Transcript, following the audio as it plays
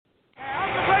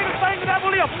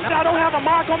I don't have a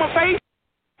mark on my face.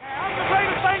 I'm the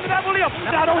greatest thing that ever lived.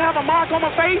 I don't have a mark on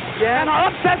my face. Yeah. And I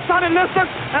upset Sonny Liston,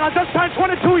 and I just turned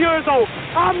 22 years old.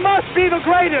 I must be the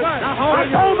greatest. I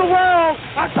told the world,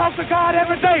 I talk to God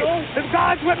every day. If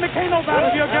God's with me, can't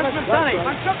nobody be against me. Sonny,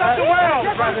 I shook up the world.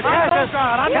 I know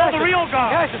God. I know the real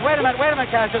God. Cassius, wait a minute,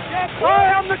 Cassius.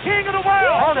 I am the king of the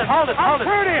world. Hold it. I'm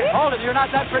pretty. Hold it, you're not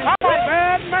that pretty. I'm a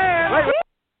bad man. Wait.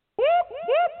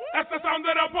 That's the sound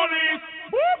of the police.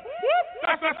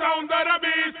 That's the sound of the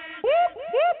beast.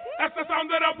 That's the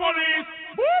sound of the police.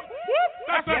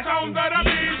 That's the sound of the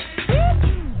beast.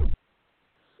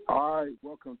 All right,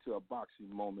 welcome to a boxing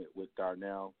moment with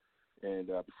Darnell. And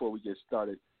before we get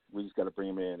started, we just got to bring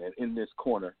him in. And in this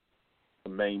corner, the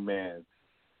main man,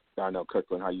 Darnell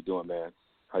Kirkland. How you doing, man?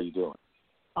 How you doing?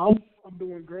 I'm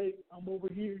doing great. I'm over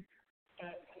here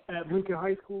at Lincoln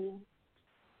High School.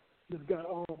 Just got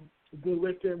a good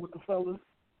lecture with the fellas.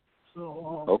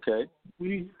 So okay.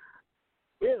 We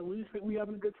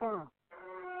having a good time.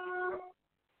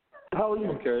 How are you?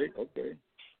 Okay.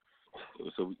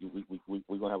 So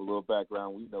we're gonna have a little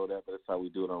background. We know that, but that's how we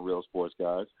do it on Real Sports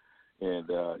Guys. And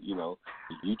you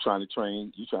trying to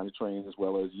train as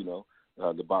well as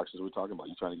the boxers we're talking about.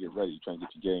 You trying to get ready. You trying to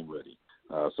get your game ready.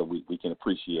 So we can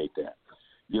appreciate that.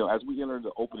 As we enter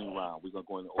the opening round, we're gonna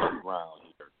go in the opening round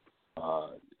here.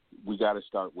 We got to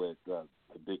start with the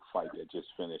big fight that just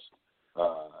finished.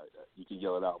 You can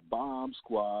yell it out, Bomb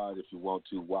Squad, if you want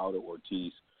to. Wilder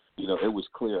Ortiz. It was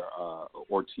clear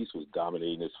Ortiz was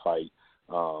dominating this fight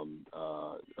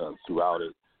throughout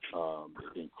it.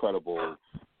 Incredible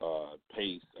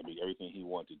pace. I mean, everything he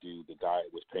wanted to do, the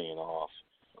diet was paying off.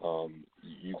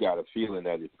 You got a feeling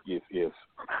that if the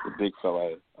big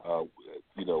fella,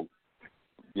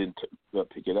 didn't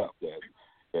pick it up, that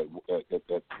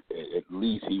at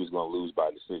least he was going to lose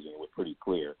by decision. It was pretty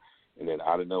clear. And then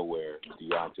out of nowhere,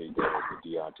 Deontay does what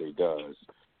Deontay does,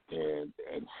 and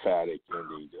emphatic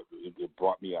ending. It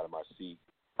brought me out of my seat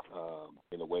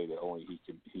in a way that only he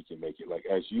can make it. Like,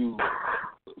 as you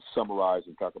summarize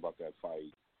and talk about that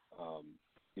fight,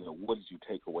 what did you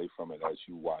take away from it as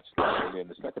you watched it? And then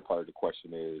the second part of the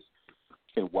question is,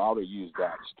 can Wilder use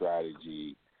that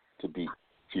strategy to beat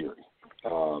Fury?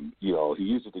 He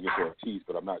used it against Ortiz,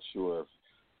 but I'm not sure if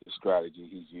the strategy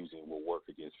he's using will work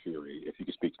against Fury. If you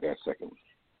could speak to that second.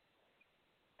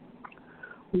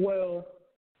 Well,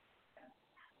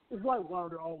 it's like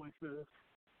Wilder always says.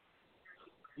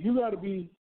 You got to be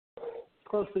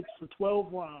perfect for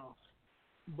 12 rounds,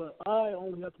 but I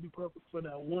only have to be perfect for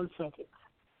that 1 second.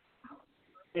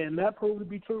 And that proved to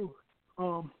be true.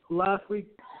 Last week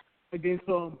against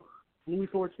Luis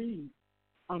Ortiz,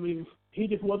 I mean, he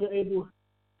just wasn't able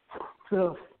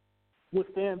to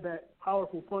withstand that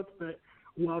powerful punch that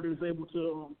Wilder is able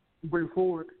to bring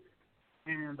forward.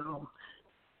 And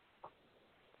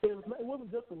it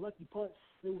wasn't just a lucky punch.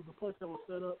 It was a punch that was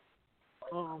set up.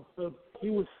 So he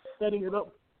was setting it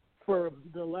up for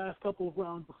the last couple of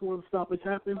rounds before the stoppage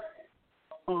happened.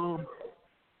 And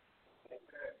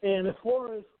as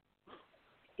far as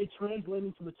it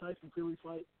translating to the Tyson Fury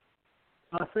fight,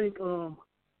 I think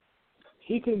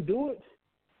he can do it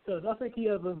because I think he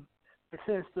has a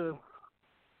chance to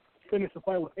finish the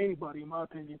fight with anybody, in my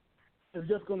opinion. It's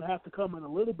just going to have to come in a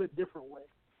little bit different way.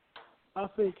 I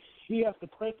think he has to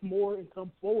press more and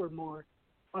come forward more.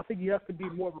 I think you have to be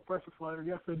more of a pressure fighter.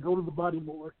 You have to go to the body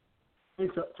more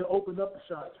and to open up the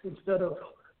shots instead of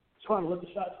trying to let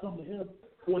the shots come to him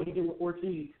when he did with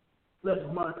Ortiz. That's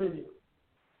my opinion.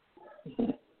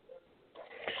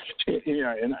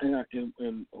 Yeah, and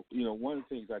one of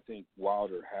the things I think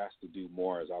Wilder has to do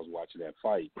more as I was watching that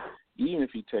fight, even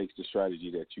if he takes the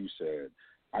strategy that you said,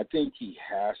 I think he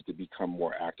has to become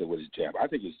more active with his jab. I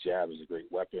think his jab is a great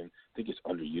weapon. I think it's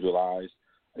underutilized.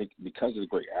 I think because of the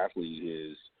great athlete he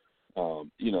is,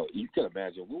 you can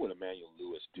imagine what would Emmanuel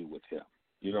Lewis do with him.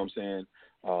 You know what I'm saying?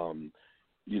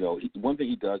 One thing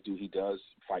he does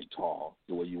fight tall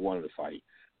the way you wanted to fight.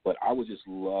 But I would just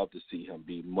love to see him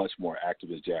be much more active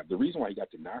with his jab. The reason why he got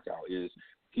the knockout is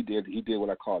he did what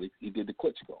I call he did the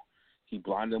Klitschko. He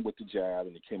blinded him with the jab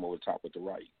and he came over the top with the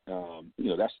right.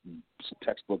 That's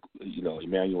textbook,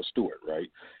 Emmanuel Stewart, right?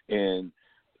 And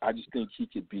I just think he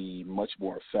could be much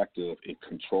more effective and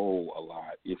control a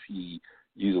lot if he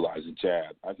utilizes a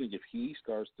jab. I think if he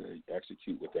starts to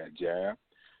execute with that jab,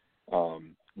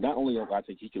 not only I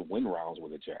think he can win rounds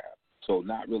with a jab, so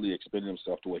not really expending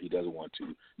himself the way he doesn't want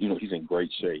to. He's in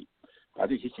great shape. I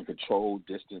think he can control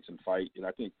distance and fight, and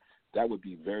I think that would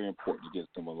be very important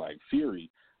against someone like Fury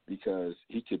because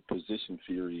he could position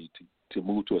Fury to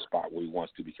move to a spot where he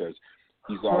wants to because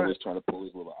he's always trying to pull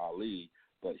his little Ali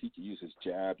but he can use his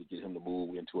jab to get him to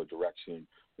move into a direction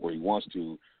where he wants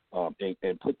to,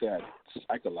 and put that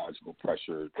psychological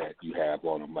pressure that you have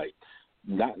on him, like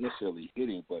not necessarily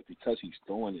hitting, but because he's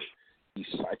throwing it, he's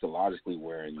psychologically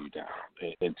wearing you down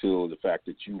until the fact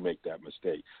that you make that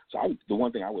mistake. So the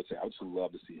one thing I would say, I would just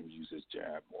love to see him use his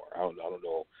jab more. I don't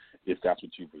know if that's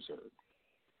what you've observed.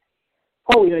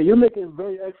 Oh, yeah, you're making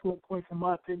very excellent points in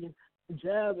my opinion. The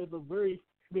jab is a very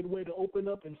good way to open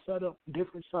up and set up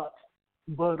different shots.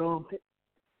 But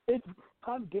it's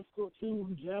kind of difficult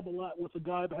to jab a lot with a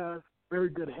guy that has very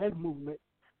good head movement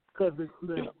because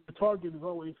the target is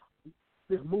always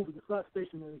just moving. It's not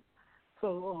stationary.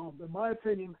 So, in my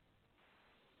opinion,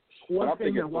 one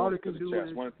thing that Wilder can do is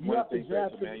you have to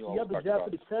jab to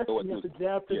the chest and you have to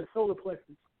jab to the solar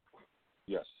plexus.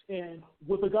 Yes. And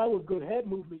with a guy with good head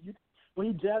movement, when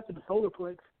you jab to the solar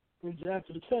plexus and jab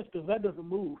to the chest, because that doesn't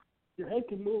move. Your head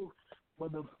can move,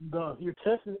 but your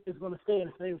chest is going to stay in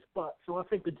the same spot. So I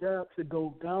think the jab should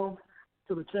go down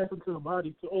to the chest and to the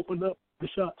body to open up the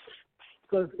shots.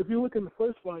 Because if you look in the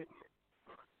first fight,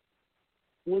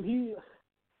 when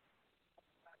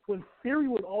Fury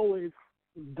would always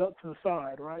duck to the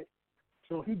side, right?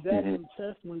 So he jabbed in the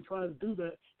chest. When he tries to do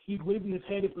that, he's leaving his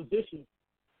head in position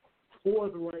for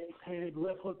the right hand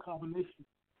left hook combination.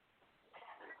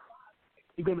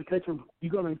 You're going to catch him.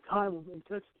 You're going to time him and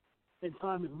catch and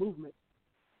time his movement.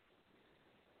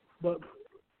 But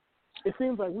it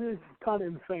seems like we're kind of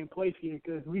in the same place here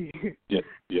because we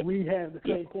have the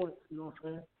same points. You know what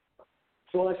I'm saying?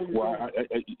 So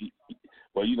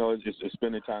it's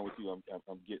spending time with you.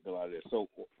 I'm getting a lot of this. So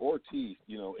Ortiz,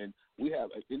 and we have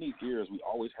in these years we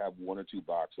always have one or two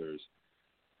boxers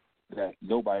that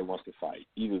nobody wants to fight.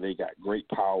 Either they got great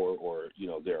power, or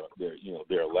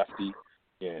they're a lefty,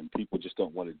 and people just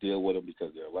don't want to deal with them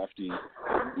because they're lefty.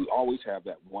 We always have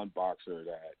that one boxer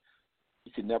that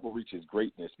he can never reach his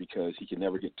greatness because he can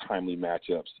never get timely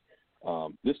matchups.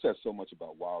 This says so much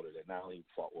about Wilder that not only he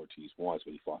fought Ortiz once,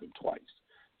 but he fought him twice.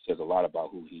 It says a lot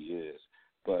about who he is.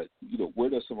 But, where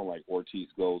does someone like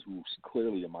Ortiz go, who's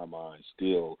clearly, in my mind,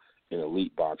 still an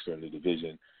elite boxer in the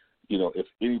division? If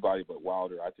anybody but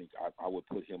Wilder, I think I would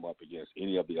put him up against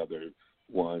any of the other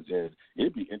ones. And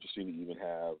it'd be interesting to even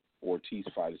have Ortiz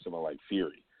fight someone like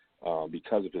Fury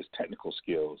because of his technical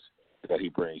skills that he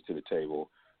brings to the table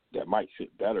that might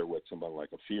fit better with someone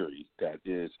like a Fury that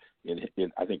is,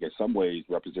 I think, in some ways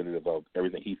representative of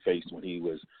everything he faced when he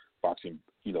was boxing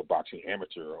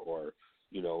amateur or,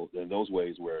 in those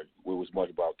ways where it was much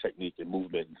about technique and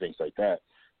movement and things like that,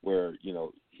 where,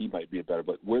 he might be a better.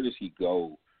 But where does he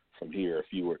go from here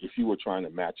if you were trying to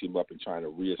match him up and trying to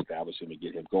reestablish him and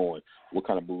get him going? What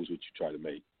kind of moves would you try to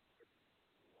make?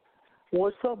 Well,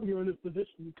 it's tough when you're in this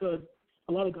position because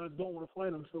a lot of guys don't want to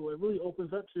fight him, so it really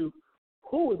opens up to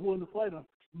who is willing to fight him.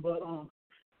 But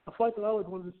a fight that I always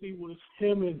wanted to see was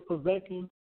him and Povetkin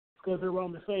because they're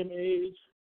around the same age.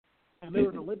 And they were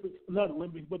in the Olympics, not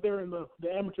Olympics, but they're in the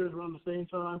amateurs around the same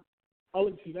time. I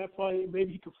would see that fight.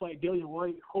 Maybe he could fight Dillian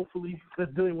Whyte, hopefully,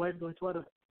 because Dillian Whyte is going to try to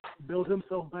build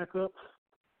himself back up.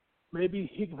 Maybe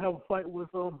he can have a fight with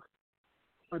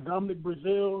Dominic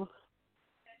Brazil.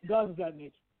 Guys of that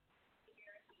nature.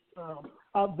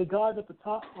 The guys at the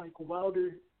top, like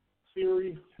Wilder,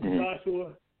 Fury,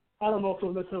 Joshua, I don't know if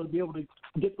they'll necessarily be able to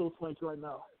get those fights right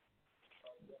now.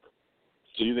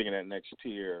 So you think in that next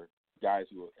tier, guys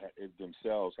who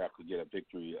themselves have to get a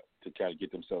victory to kind of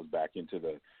get themselves back into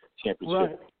the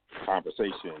championship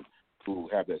conversation, who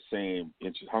have that same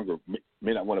interest, hunger,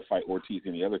 may not want to fight Ortiz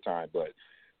any other time, but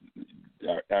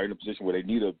are in a position where they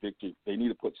need a victory. They need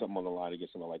to put something on the line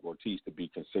against someone like Ortiz to be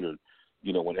considered,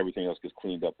 when everything else gets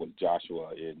cleaned up with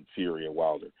Joshua and Fury and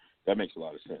Wilder. That makes a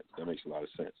lot of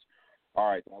sense. All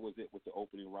right, that was it with the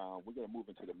opening round. We're going to move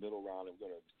into the middle round, and we're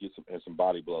going to get some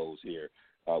body blows here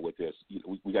with this.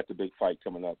 We got the big fight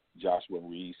coming up, Joshua and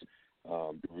Reese.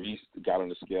 Reese got on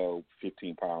the scale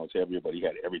 15 pounds heavier, but he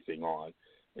had everything on.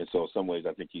 And so in some ways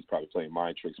I think he's probably playing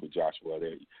mind tricks with Joshua.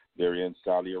 They're in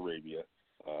Saudi Arabia.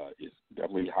 It's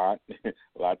definitely hot.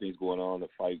 A lot of things going on in the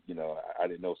fight. I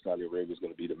didn't know Saudi Arabia was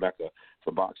going to be the mecca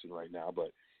for boxing right now,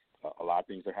 but a lot of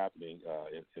things are happening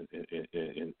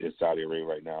in Saudi Arabia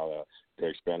right now. They're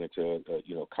expanding to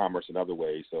commerce in other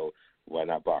ways. So why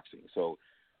not boxing? So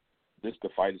the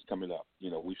fight is coming up.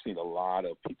 We've seen a lot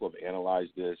of people have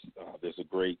analyzed this. There's a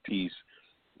great piece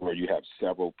where you have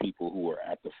several people who were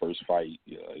at the first fight,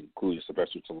 including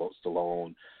Sylvester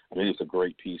Stallone. I mean, it's a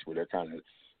great piece where they're kind of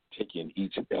taking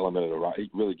each element of the ride.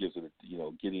 It really gives it,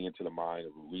 getting into the mind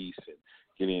of Reese and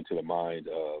getting into the mind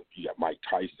of, you got Mike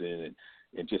Tyson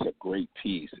and just a great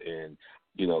piece. And,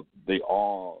 they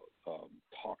all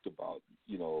talked about,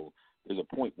 there's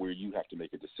a point where you have to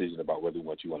make a decision about whether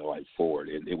what you want to fight forward.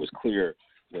 And it was clear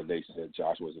when they said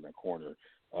Joshua was in that corner.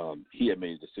 He had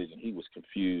made a decision. He was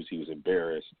confused. He was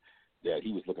embarrassed that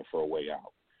he was looking for a way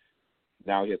out.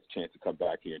 Now he has a chance to come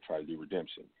back here and try to do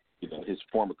redemption. His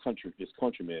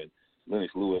countryman,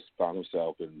 Lennox Lewis, found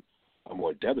himself in a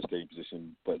more devastating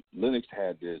position. But Lennox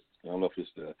had this. I don't know if it's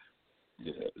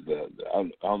I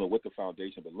don't know what the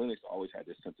foundation, but Lennox always had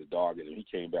this sense of dog in him. He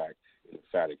came back in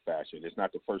emphatic fashion. It's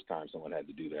not the first time someone had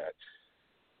to do that.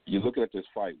 You look at this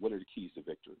fight. What are the keys to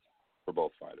victory for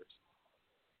both fighters?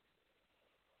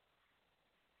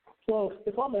 Well,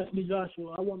 if I'm Anthony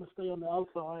Joshua, I want to stay on the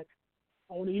outside.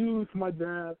 I want to use my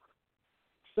jab,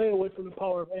 stay away from the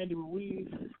power of Andy Ruiz.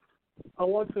 I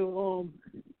want to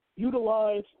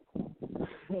utilize,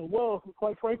 well,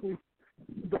 quite frankly,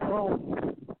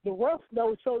 the ref that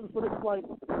was chosen for this fight,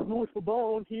 Louis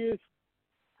Fabone. He is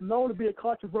known to be a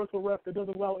controversial ref that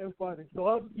doesn't allow infighting. So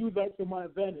I'll use that to my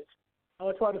advantage.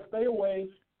 I'll try to stay away,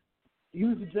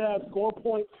 use the jab, score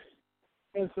points,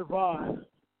 and survive.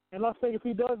 And I think if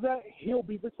he does that, he'll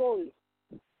be victorious.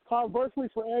 Conversely,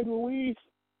 for Andy Ruiz,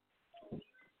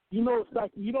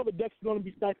 the deck's going to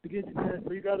be stacked against you, man.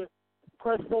 So you got to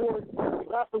press forward.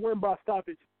 You have to win by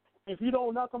stoppage. If you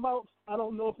don't knock him out, I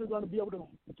don't know if you're going to be able to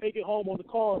take it home on the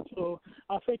card. So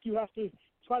I think you have to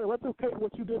try to replicate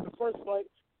what you did in the first fight,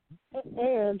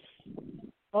 and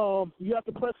you have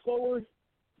to press forward,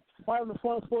 fight on the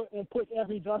front foot, and push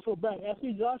Anthony Joshua back.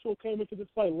 Anthony Joshua came into this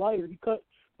fight lighter. He cut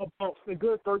about a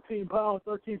good 15 pounds.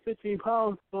 So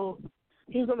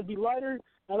he's going to be lighter,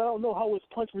 and I don't know how his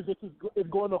punch resistance is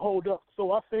going to hold up.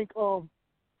 So I think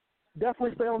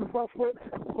definitely stay on the front foot,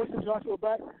 pushing Joshua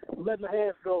back, letting the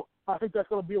hands go. I think that's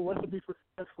going to be a recipe for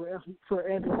success for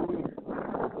Andy Ruiz.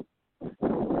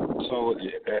 So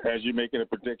as you're making a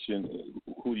prediction,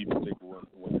 who do you think will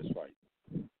win this fight?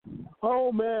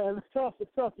 Oh, man, it's tough.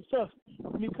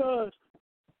 Because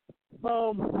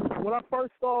when I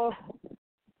first saw –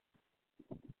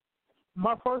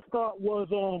 my first thought was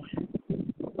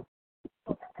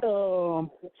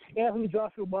Anthony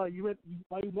Joshua by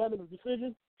unanimous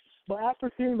decision. But after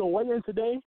seeing the weigh-in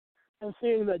today and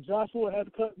seeing that Joshua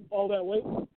had cut all that weight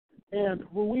and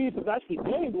Ruiz has actually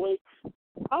gained weight,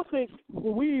 I think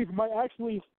Ruiz might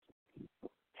actually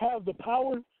have the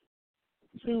power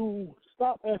to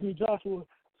stop Anthony Joshua.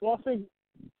 So I think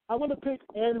I'm going to pick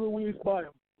Andy Ruiz by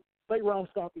him. Late round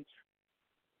stoppage.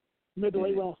 Mid to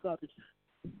late round stoppage.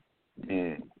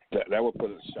 That would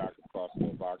put a shock across the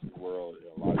boxing world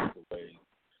in a lot of different ways.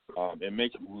 And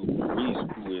make Ruiz,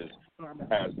 who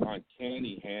has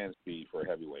uncanny hand speed for a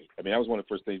heavyweight. I mean, that was one of the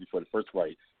first things before the first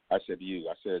fight I said to you.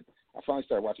 I finally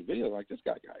started watching videos like, this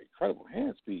guy got incredible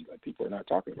hand speed. Like, people are not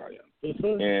talking about him.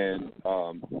 And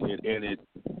it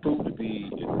proved to be,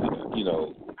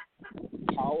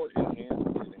 power and hand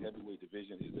speed in the heavyweight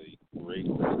division is a great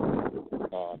thing.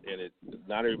 And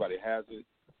not everybody has it.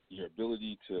 Your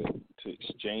ability to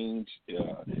exchange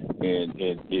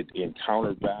and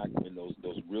counter back in those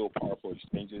real powerful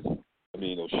exchanges. I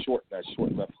mean, that short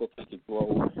left hook he can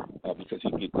throw because he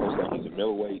can get close like he's a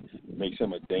middleweight makes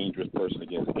him a dangerous person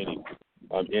against anyone.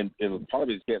 And part of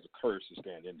it is he has a courage to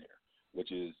stand in there,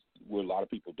 which is where a lot of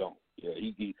people don't.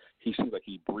 He seems like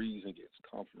he breathes and gets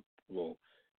comfortable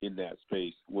in that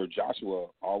space, where Joshua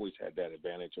always had that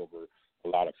advantage over a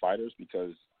lot of fighters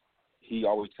because he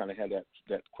always kind of had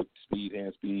that quick speed,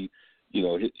 hand speed.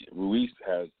 Ruiz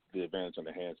has the advantage on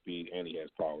the hand speed, and he has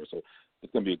power. So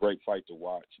it's going to be a great fight to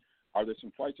watch. Are there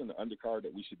some fights on the undercard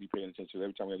that we should be paying attention to?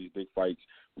 Every time we have these big fights,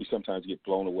 we sometimes get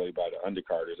blown away by the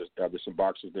undercard. Are there some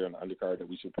boxers there on the undercard that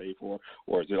we should pay for,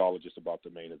 or is it all just about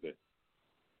the main event?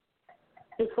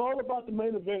 It's all about the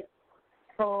main event.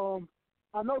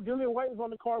 I know Dillian White is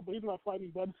on the card, but he's not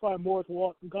fighting. But he's fighting Morris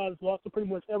Walton. God has lost to pretty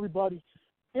much everybody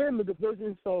in the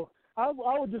division. So I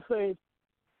would just say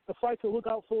the fight to look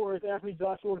out for is Anthony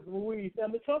Joshua and Ruiz.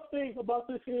 And the tough thing about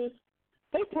this is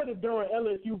they put it during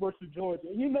LSU versus Georgia.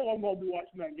 And I'm going to be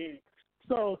watching that game.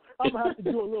 So I'm going to have to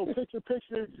do a little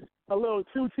picture, a little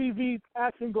 2TV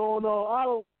action going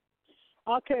on.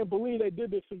 I can't believe they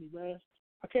did this to me, man.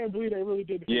 I can't believe they really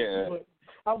did this to me. But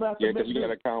I'm going to have to because you got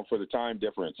to account for the time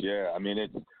difference. Yeah, I mean,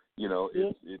 it's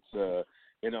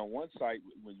and on one site,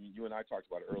 when you and I talked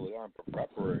about it early on, for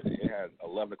Prepper, it had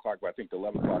 11 o'clock, but I think the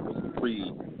 11 o'clock was the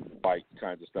pre-fight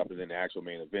kinds of stuff, and then the actual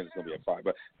main event is going to be at 5.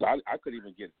 But so I couldn't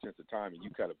even get a sense of time, and you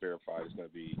kind of verified it's going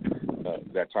to be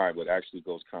that time, but actually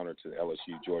goes counter to the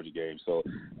LSU-Georgia game. So,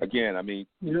 again, I mean,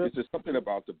 it's just something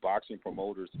about the boxing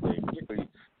promoters today, particularly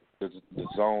the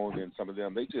Zone and some of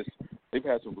them. They've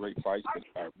had some great fights, but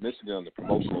are missing it on the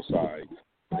promotional side.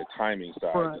 The timing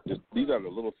side. Right. These are the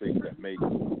little things that make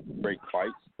great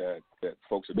fights that that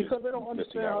folks are because just they don't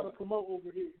understand how to promote over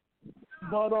here.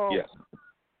 But yes.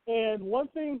 And one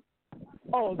thing,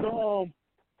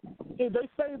 they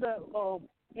say that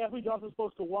Anthony Johnson's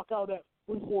supposed to walk out at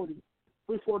 3:40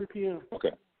 p.m.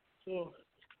 Okay. So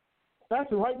that's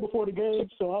right before the game.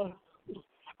 So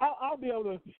I'll be able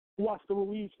to watch the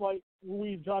Ruiz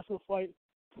Joshua fight,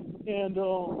 and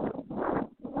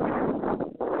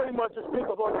pretty much just pick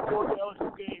up on the Georgia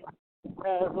LSU game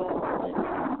as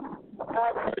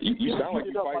you sound like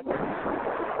you're fighting.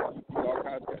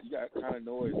 You got kind of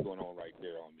noise going on right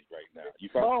there on me right now. You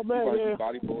fight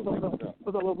body pulls up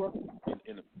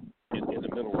in the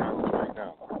middle rounds right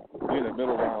now. We're in the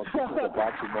middle rounds. This is a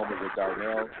boxing moment with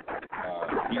Darnell.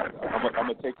 I'm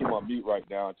gonna take him on mute right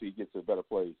now until he gets to a better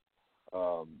place,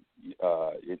 and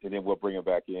then we'll bring him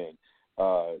back in.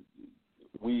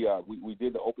 We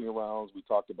did the opening rounds. We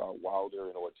talked about Wilder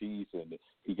and Ortiz, and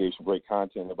he gave some great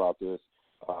content about this.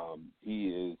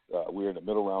 We're in the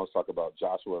middle rounds, talk about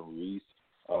Joshua and Ruiz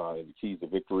and the keys to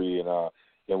victory. And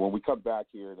when we come back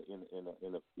here in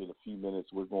a few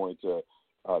minutes, we're going to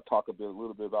talk a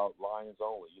little bit about Lions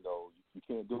only. You know, you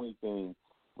can't do anything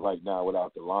right now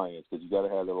without the Lions because you got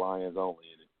to have the Lions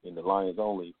only. And the Lions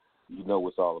only, you know,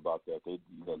 what's all about that. They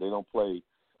don't play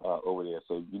over there,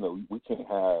 so we can't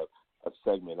have a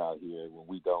segment out here when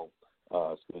we don't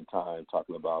spend time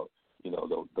talking about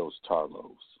those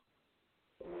Charlos.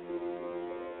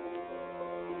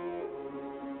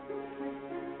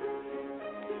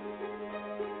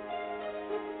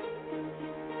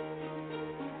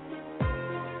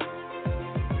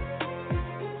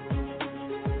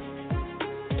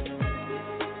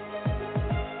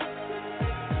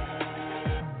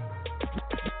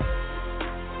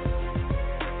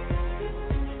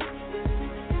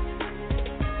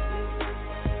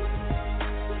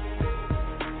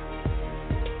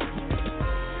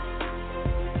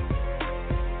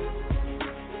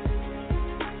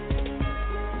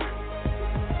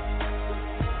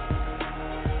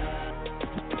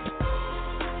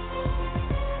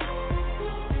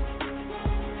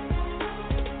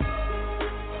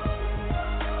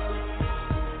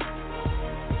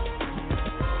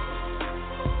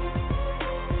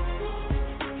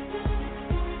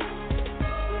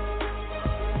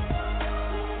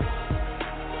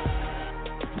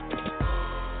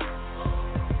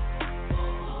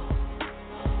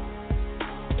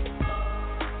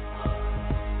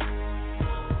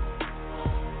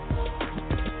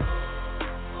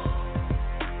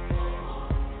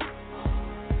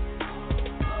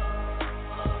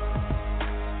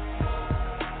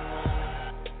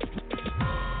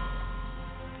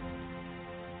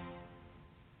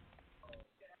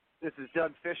 This is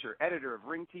Doug Fisher, editor of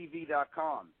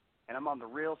RingTV.com, and I'm on the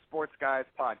Real Sports Guys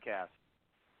podcast.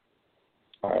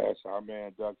 All right, that's our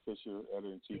man Doug Fisher,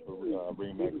 editor-in-chief of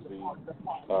Ring Magazine.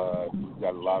 We've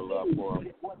got a lot of love for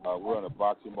him. We're on a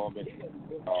boxing moment here.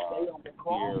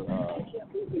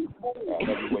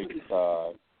 Heavyweights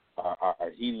are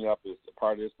heating up as a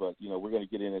part of this, but we're going to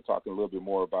get in and talk a little bit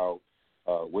more about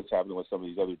what's happening with some of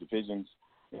these other divisions.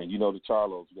 And the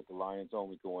Charlos, we got the Lions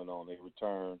only going on. They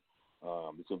return.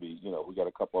 It's gonna be, we got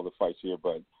a couple other fights here,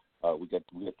 but we got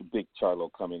the big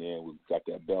Charlo coming in. We've got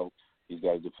that belt. He's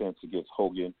got a defense against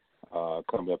Hogan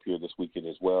coming up here this weekend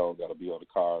as well. That'll be on the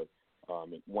card.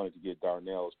 And wanted to get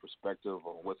Darnell's perspective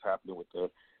on what's happening with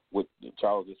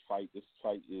Charlo. This fight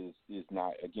is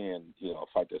not, again, a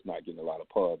fight that's not getting a lot of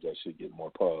pub. That should get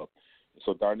more pub.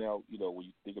 So Darnell, when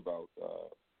you think about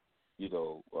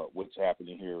what's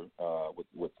happening here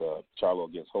with Charlo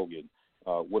against Hogan.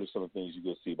 What are some of the things you're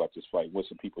going to see about this fight? What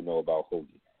should people know about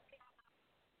Hogan?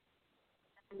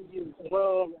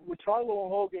 Well, with Charlo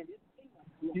and Hogan,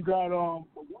 you got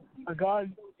a guy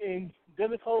in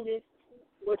Dennis Hogan,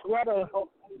 which a lot of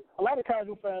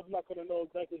casual fans are not going to know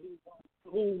exactly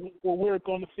who we're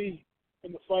going to see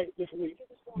in the fight this week.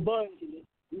 But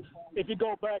if you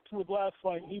go back to his last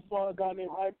fight, he fought a guy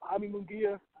named Jaime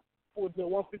Munguia, who was the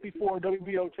 154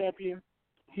 WBO champion.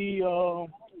 He's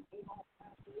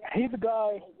a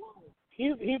guy.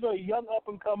 He's a young, up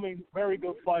and coming, very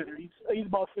good fighter. He's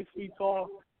about 6 feet tall,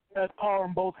 has power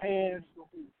in both hands,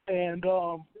 and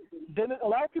a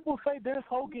lot of people say Dennis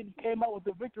Hogan came out with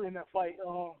the victory in that fight.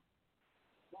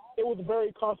 It was a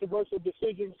very controversial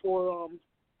decision for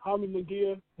Jaime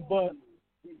Munguia, but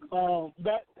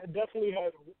that definitely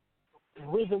has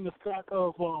risen the stock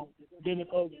of Dennis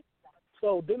Hogan.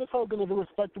 So Dennis Hogan is a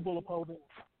respectable opponent.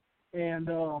 And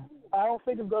I don't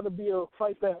think it's going to be a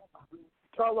fight that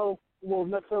Charlo will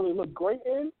necessarily look great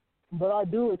in, but I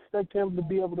do expect him to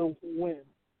be able to win,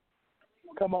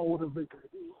 come out with a victory.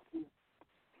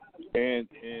 And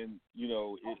it's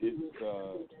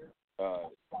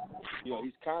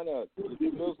he's kind of.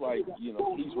 It feels like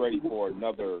he's ready for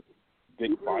another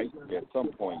big fight at some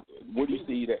point. Where do you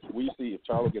see if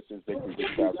Charlo gets his victory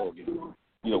against Bass Hogan?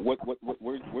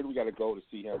 Where do we got to go to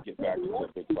see him get back into a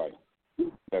big fight?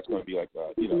 That's going to be like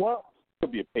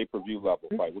could be a pay-per-view level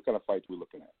fight. What kind of fights are we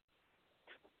looking at?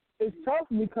 It's tough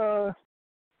because,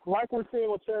 like we're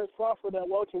seeing with Terrence Crawford at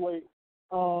welterweight,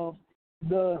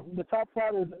 the top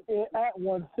fighters at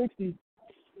 160,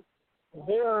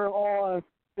 they're on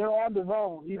the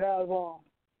zone. You have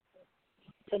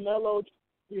Canelo,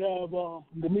 you have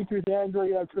Demetrius Andrade,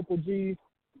 you have Triple G,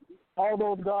 all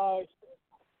those guys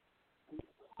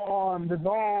on the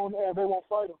zone, and they won't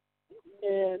fight them.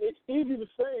 And it's easy to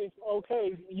say,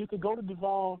 okay, you could go to the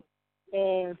zone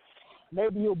and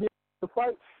maybe you'll be able to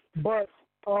fight, but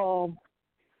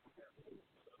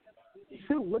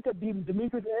look at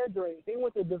Demetrius Andrade. He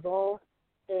went to the zone,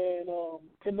 and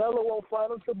Canelo won't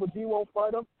fight him, Triple G won't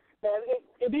fight him, and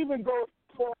it even goes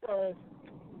so far as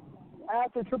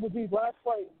after Triple G's last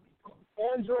fight,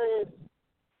 Andrade,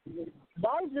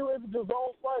 mind you, is the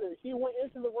zone fighter. He went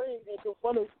into the ring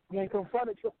and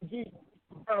confronted Triple G.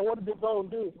 What did the zone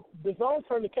do? The zone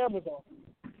turned the cameras off.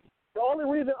 The only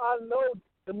reason I know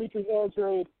Demetrius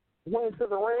Andrade went into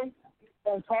the ring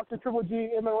and talked to Triple G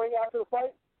in the ring after the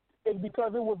fight is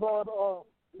because it was on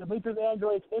Demetrius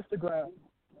Andrade's Instagram.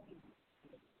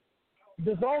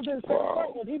 The zone didn't say the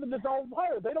fight, and even the zone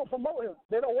fighter, they don't promote him.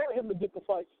 They don't want him to get the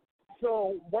fight.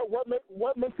 So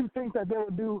what makes you think that they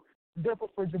would do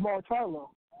different for Jermall Charlo?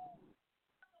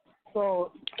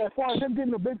 So as far as him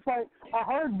getting a big fight, I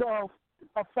heard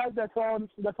a fight that's on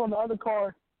the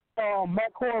undercard,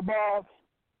 Matt Korobov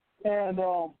and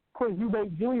Chris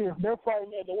Eubank Jr. They're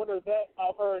fighting, and the winner of that,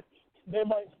 I've heard they're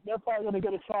probably going to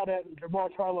get a shot at Jermall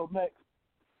Charlo next,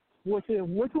 which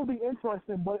will be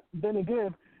interesting. But then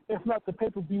again, it's not the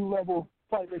pay-per-view level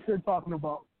fight that you're talking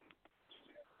about.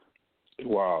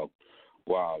 Wow.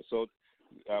 So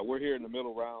we're here in the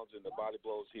middle rounds and the body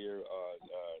blows here.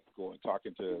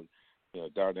 Talking to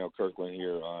Darnell Kirkland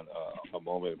here on A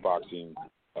Moment in Boxing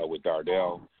with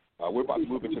Darnell. We're about to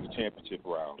move into the championship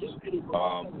rounds.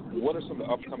 What are some of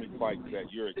the upcoming fights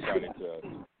that you're excited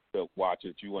to watch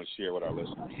that you want to share with our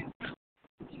listeners?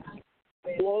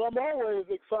 Well, I'm always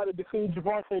excited to see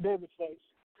Gervonta Davis fight.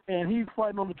 And he's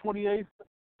fighting on the 28th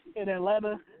in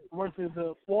Atlanta versus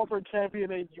a former champion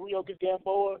named Ryoka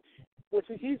Gamboa, which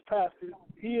he's past it.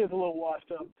 He is a little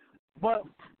washed up. But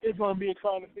it's going to be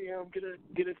exciting to see him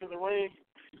get into the ring.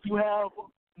 You have,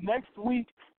 next week,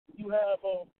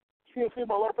 Teofimo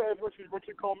Lopez versus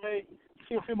Richard Commey.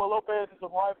 Teofimo Lopez is a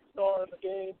rising star in the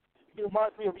game. He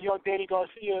reminds me of young Danny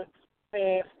Garcia.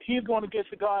 And he's going to get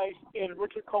the guy in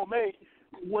Richard Commey,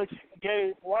 which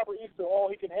gave Robert Easter all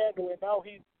he can handle. And now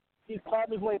he's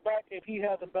climbed his way back and he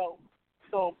has a belt.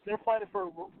 So they're fighting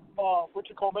for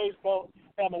Richard Commey's belt.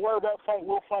 And the winner of that fight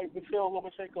will fight Vasyl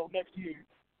Lomachenko next year.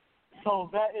 So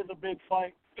that is a big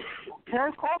fight.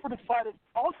 Terrence Crawford is fighting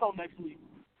also next week,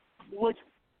 which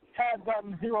has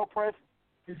gotten zero press,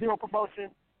 zero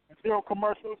promotion, and zero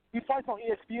commercials. He fights on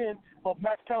ESPN, but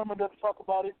Max Kellerman doesn't talk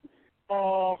about it.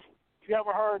 If you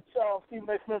haven't heard Stephen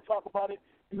A. Smith talk about it,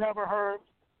 you haven't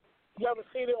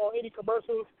seen it on any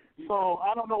commercials. So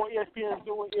I don't know what ESPN is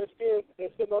doing. ESPN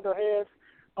is sitting on their hands.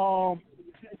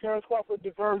 Terrence Crawford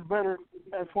deserves better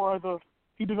as far as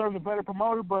he deserves a better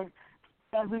promoter, but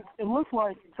as it looks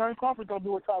like Terrence Crawford's gonna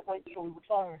do a top rank until he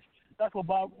retires. That's what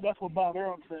Bob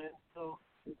Arum said. So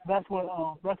that's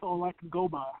all I can go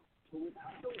by.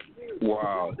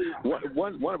 Wow.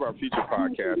 One of our future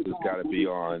podcasts has got to be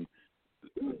on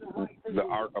the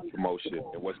art of promotion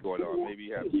and what's going on. Maybe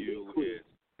have you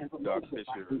and Dougie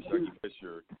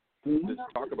Fisher, just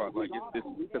talk about the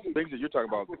things that you're talking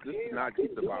about. This is not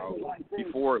just about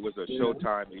before it was a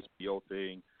Showtime HBO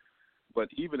thing. But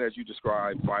even as you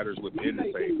describe fighters within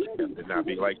the same camp and not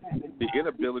being like the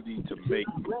inability to make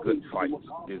good fights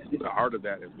is the art of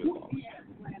that has been lost.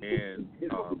 And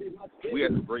we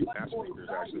had some great matchmakers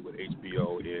actually with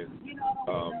HBO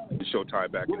and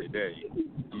Showtime back in the day,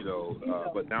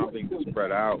 but now things are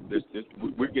spread out.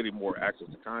 We're getting more access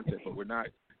to content, but we're not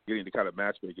getting the kind of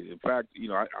matchmaking. In fact,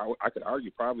 I could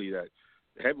argue probably that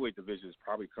the heavyweight division is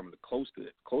probably coming the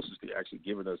closest to actually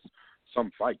giving us some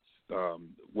fights.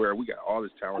 Where we got all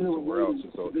this talent somewhere else.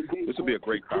 And so this would be a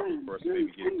great conference for us to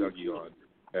maybe get Dougie on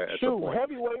at some point.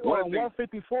 Heavyweight on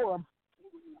 154.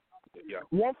 Yeah.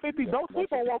 150. Don't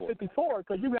sleep on 154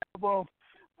 because you have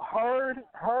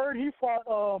Hurd. He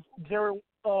fought Jared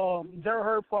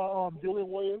Hurd fought Julian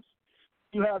Williams.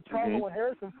 You have Charlo and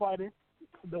Harrison fighting.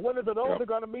 The winners of those are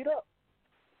going to meet up.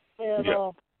 And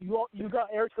You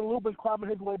got Erickson Lubin climbing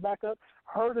his way back up.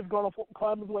 Hurd is going to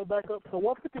climb his way back up. So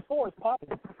 154 is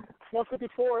popping.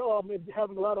 154 is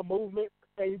having a lot of movement,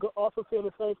 and you can also see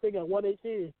the same thing at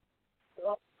 118.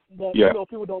 That you know,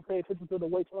 people don't pay attention to the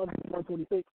weights under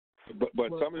 126.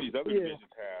 But some of these other divisions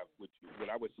have, what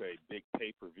I would say, big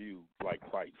pay-per-view like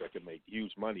fights that can make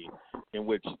huge money, in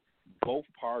which both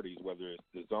parties, whether it's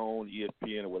the Zone,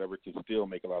 ESPN, or whatever, can still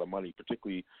make a lot of money.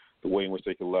 Particularly the way in which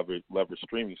they can leverage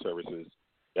streaming services.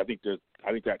 I think that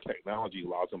technology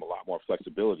allows them a lot more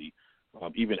flexibility,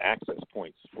 even access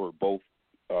points for both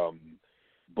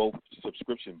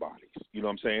subscription bodies. You know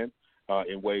what I'm saying?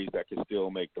 In ways that can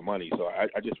still make the money. So I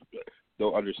just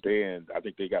don't understand. I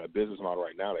think they got a business model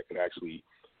right now that could actually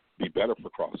be better for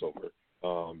crossover,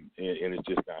 and it's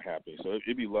just not happening. So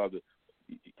it'd be loved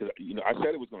because I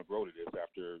said it was going to grow to this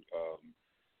after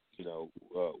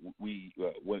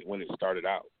when it started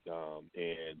out,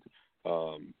 and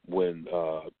when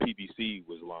PBC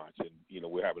was launched, and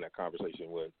we're having that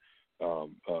conversation with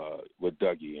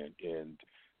Dougie, and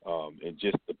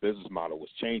just the business model was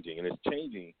changing, and it's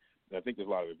changing. I think there's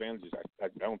a lot of advantages. I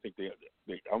don't think I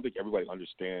don't think everybody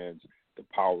understands the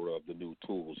power of the new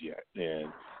tools yet,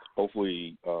 and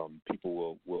hopefully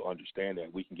people will understand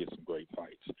that we can get some great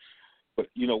fights. But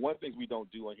one of the things we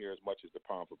don't do on here as much as the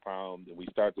pound for pound, and we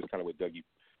start this kind of with Dougie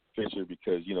Fisher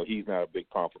because he's not a big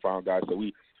pound for pound guy, so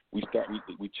we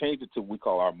changed it to what we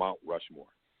call our Mount Rushmore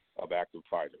of active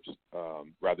fighters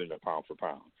rather than a pound for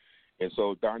pound. And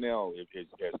so Darnell,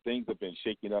 as things have been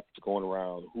shaking up, going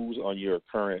around, who's on your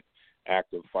current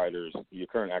active fighters on your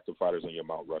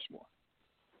Mount Rushmore?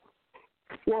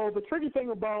 Well, the tricky thing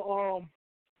about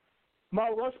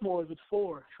Mount Rushmore is it's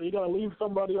 4, so you got to leave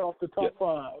somebody off the top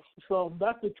 5. So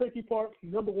that's the tricky part.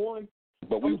 Number 1.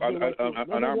 But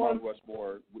on our Mount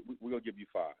Rushmore, we're gonna give you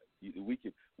 5.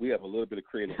 We have a little bit of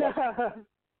creative.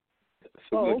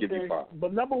 So we'll give you 5.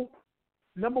 But number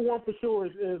 1 for sure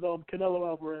is Canelo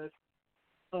Alvarez.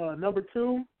 Number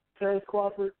 2, Terrence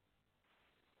Crawford.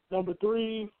 Number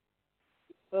 3,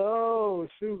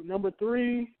 Number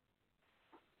 3,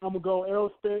 I'm going to go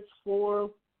Errol Spence. 4,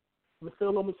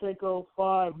 Vasyl Lomachenko.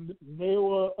 5,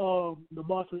 Naoya the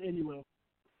Monster Inoue.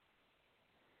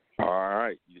 All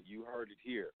right. You heard it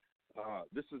here.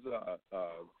 This is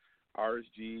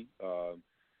RSG.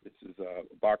 This is a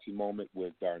boxing moment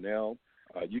with Darnell.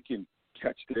 You can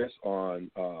catch this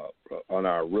on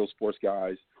our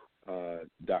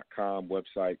RealSportsGuys.com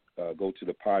website. Go to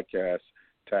the podcast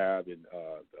tab, and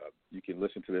you can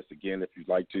listen to this again if you'd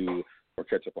like to, or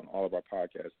catch up on all of our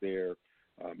podcasts there.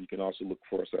 You can also look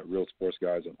for us at Real Sports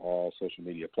Guys on all social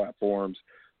media platforms.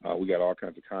 We got all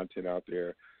kinds of content out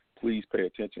there. Please pay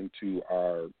attention to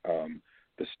our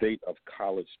the State of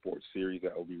College Sports series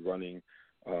that will be running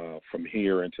from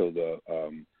here until the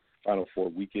Final Four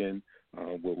weekend,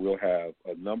 where we'll have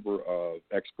a number of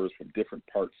experts from different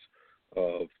parts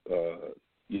of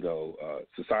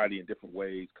society in different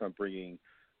ways come bringing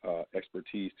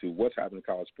expertise to what's happening in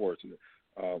college sports.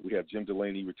 We have Jim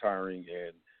Delaney retiring,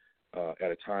 and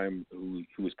at a time who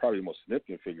is probably the most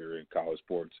significant figure in college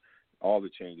sports, all the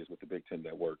changes with the Big Ten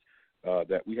Network,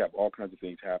 that we have all kinds of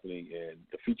things happening, and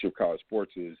the future of college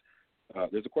sports is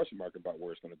there's a question mark about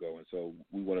where it's going to go. And so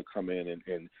we want to come in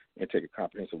and take a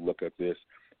comprehensive look at this,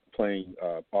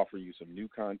 offering you some new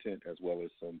content as well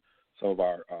as some of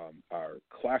our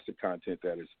classic content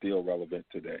that is still relevant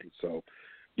today. So,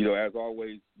 as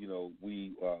always,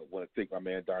 we want to thank my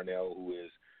man Darnell, who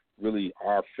is really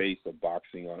our face of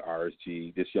boxing on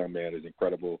RSG. This young man is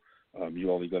incredible.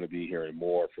 You're only going to be hearing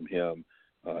more from him,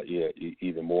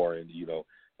 even more. And,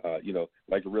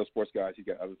 like the Real Sports Guys, he's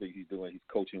got other things he's doing. He's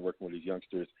coaching, working with his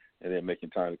youngsters, and then making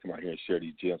time to come out here and share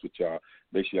these gems with y'all.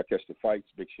 Make sure y'all catch the fights.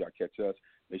 Make sure y'all catch us.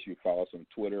 Make sure you follow us on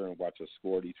Twitter and watch us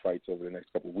score these fights over the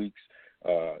next couple of weeks.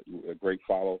 A great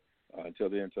follow. Until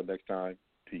next time,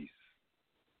 peace.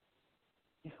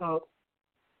 Peace out.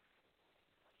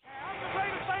 I'm the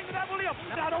greatest thing that ever lived.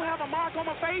 I don't have a mark on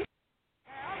my face.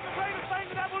 I'm the greatest thing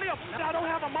that ever lived. I don't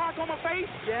have a mark on my face.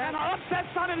 And I upset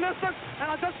Sonny Liston, and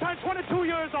I just turned 22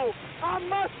 years old. I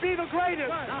must be the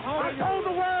greatest. I told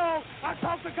the world. I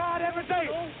talk to God every day.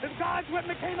 If God's with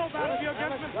me, can't nobody be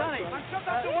against me. Sonny. I shook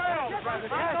up the world.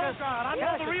 I know God. I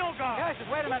know the real God. Cassius,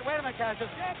 wait a minute, Cassius.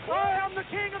 I am the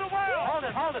king of the world. Hold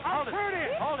it. I'm pretty.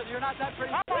 Hold it. You're not that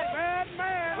pretty. I'm a bad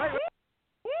man. Wait.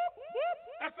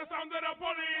 That's the sound of the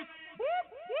police.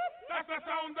 That's the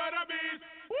sound of the beast.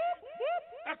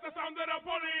 That's the sound of the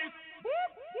police.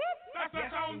 That's the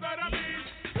sound of the beast.